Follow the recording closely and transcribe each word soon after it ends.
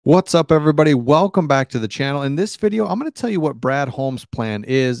What's up, everybody? Welcome back to the channel. In this video, I'm going to tell you what Brad Holmes' plan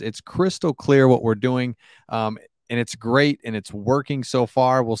is. It's crystal clear what we're doing, and it's great, and it's working so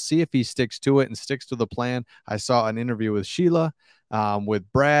far. We'll see if he sticks to it and sticks to the plan. I saw an interview with Sheila, with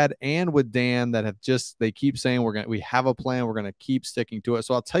Brad, and with Dan that have they keep saying we have a plan. We're gonna keep sticking to it.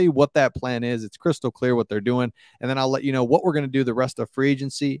 So I'll tell you what that plan is. It's crystal clear what they're doing, and then I'll let you know what we're gonna do the rest of free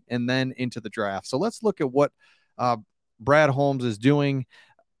agency and then into the draft. So let's look at what Brad Holmes is doing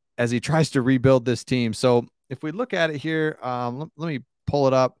as he tries to rebuild this team. So if we look at it here, let me pull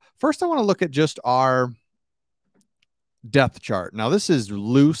it up. First, I want to look at just our depth chart. Now, this is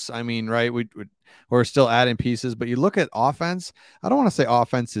loose. I mean, right? We're still adding pieces, but you look at offense. I don't want to say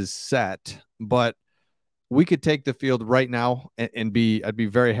offense is set, but we could take the field right now and I'd be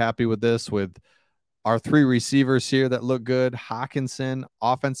very happy with this, with our three receivers here that look good. Hawkinson,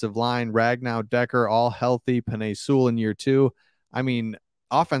 offensive line, Ragnow, Decker, all healthy. Penei Sewell in year 2. I mean,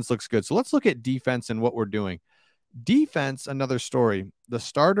 offense looks good. So let's look at defense and what we're doing. Defense, another story. The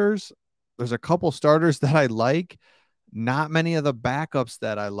starters, there's a couple starters that I like, not many of the backups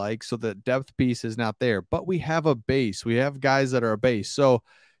that I like. So the depth piece is not there, but we have a base. We have guys that are a base. So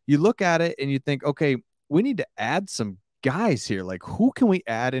you look at it and you think, okay, we need to add some guys here. Like, who can we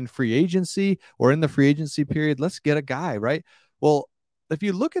add in free agency or in the free agency period? Let's get a guy, right? Well, if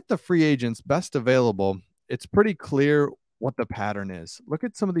you look at the free agents best available, it's pretty clear what the pattern is. Look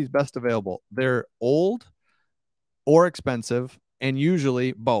at some of these best available. They're old or expensive, and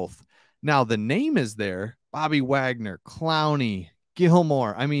usually both. Now, the name is there: Bobby Wagner, Clowney,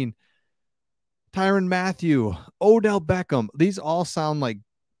 Gilmore. I mean, Tyrann Mathieu, Odell Beckham. These all sound like,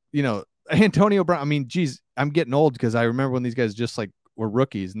 Antonio Brown. I mean, geez, I'm getting old because I remember when these guys just like were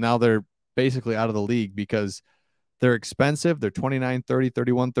rookies. Now they're basically out of the league because they're expensive. They're 29, 30,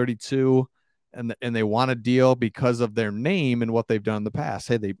 31, 32, and they want a deal because of their name and what they've done in the past.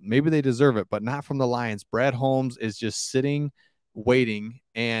 Hey, maybe they deserve it, but not from the Lions. Brad Holmes is just sitting, waiting,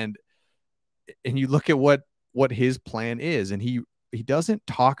 and you look at what his plan is, and he doesn't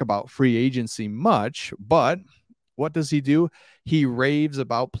talk about free agency much, but what does he do? He raves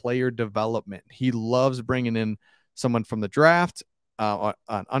about player development. He loves bringing in someone from the draft, an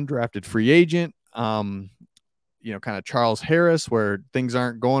undrafted free agent, kind of Charles Harris, where things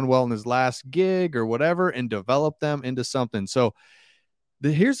aren't going well in his last gig or whatever, and develop them into something. So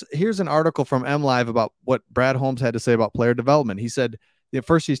here's an article from MLive about what Brad Holmes had to say about player development. He said, at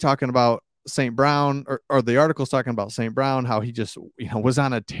first he's talking about St. Brown, or the article's talking about St. Brown, how he just was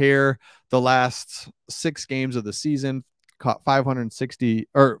on a tear the last 6 games of the season, caught 560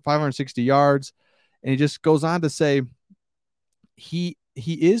 yards, and he just goes on to say he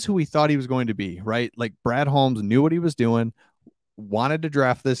is who he thought he was going to be, right? Like, Brad Holmes knew what he was doing, wanted to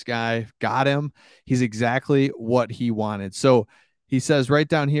draft this guy, got him. He's exactly what he wanted. So he says right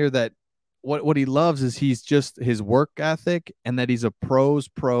down here that what he loves is he's just his work ethic, and that he's a pros,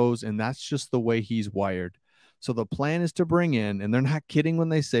 and that's just the way he's wired. So the plan is to bring in, and they're not kidding when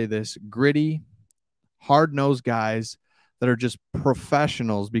they say this, gritty, hard-nosed guys that are just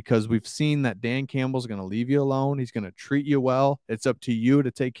professionals, because we've seen that Dan Campbell's going to leave you alone. He's going to treat you well. It's up to you to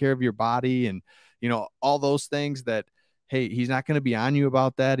take care of your body, and all those things that, hey, he's not going to be on you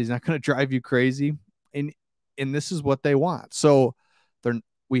about that. He's not going to drive you crazy. And this is what they want. So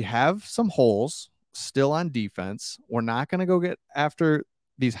we have some holes still on defense. We're not going to go get after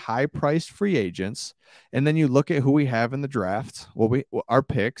these high-priced free agents. And then you look at who we have in the draft, our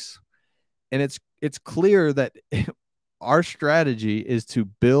picks, and it's clear that our strategy is to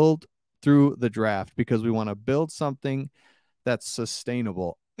build through the draft, because we want to build something that's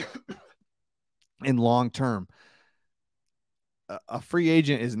sustainable in long term. A free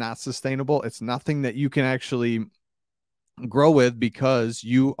agent is not sustainable. It's nothing that you can actually grow with, because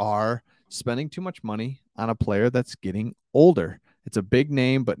you are spending too much money on a player that's getting older. It's a big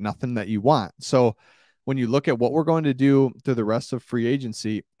name, but nothing that you want. So when you look at what we're going to do through the rest of free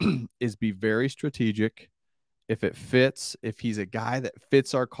agency is be very strategic. If it fits, if he's a guy that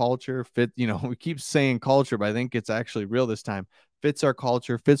fits our culture, we keep saying culture, but I think it's actually real this time, fits our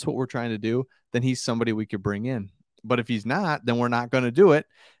culture, fits what we're trying to do, then he's somebody we could bring in. But if he's not, then we're not going to do it,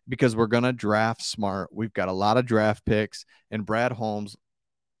 because we're going to draft smart. We've got a lot of draft picks, and Brad Holmes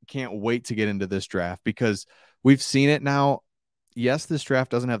can't wait to get into this draft, because we've seen it now. Yes, this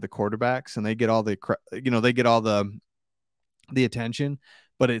draft doesn't have the quarterbacks, and they get all the attention,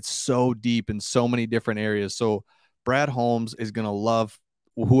 but it's so deep in so many different areas. So Brad Holmes is going to love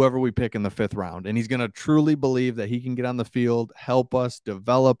whoever we pick in the 5th round, and he's going to truly believe that he can get on the field, help us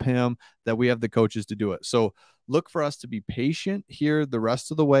develop him, that we have the coaches to do it. So look for us to be patient here the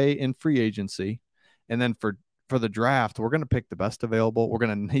rest of the way in free agency. And then for for the draft, we're going to pick the best available.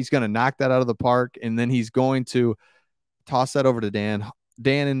 He's going to knock that out of the park, and then he's going to toss that over to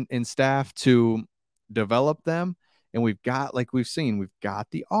Dan and staff to develop them. And we've got, like we've seen, we've got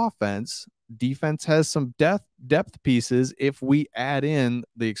the offense. Defense has some depth pieces if we add in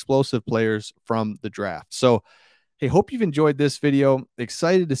the explosive players from the draft. So, hey, hope you've enjoyed this video.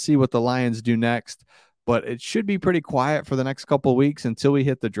 Excited to see what the Lions do next, but it should be pretty quiet for the next couple of weeks until we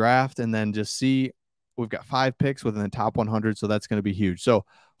hit the draft, and then just see. We've got 5 picks within the top 100, so that's going to be huge. So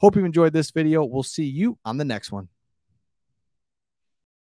hope you've enjoyed this video. We'll see you on the next one.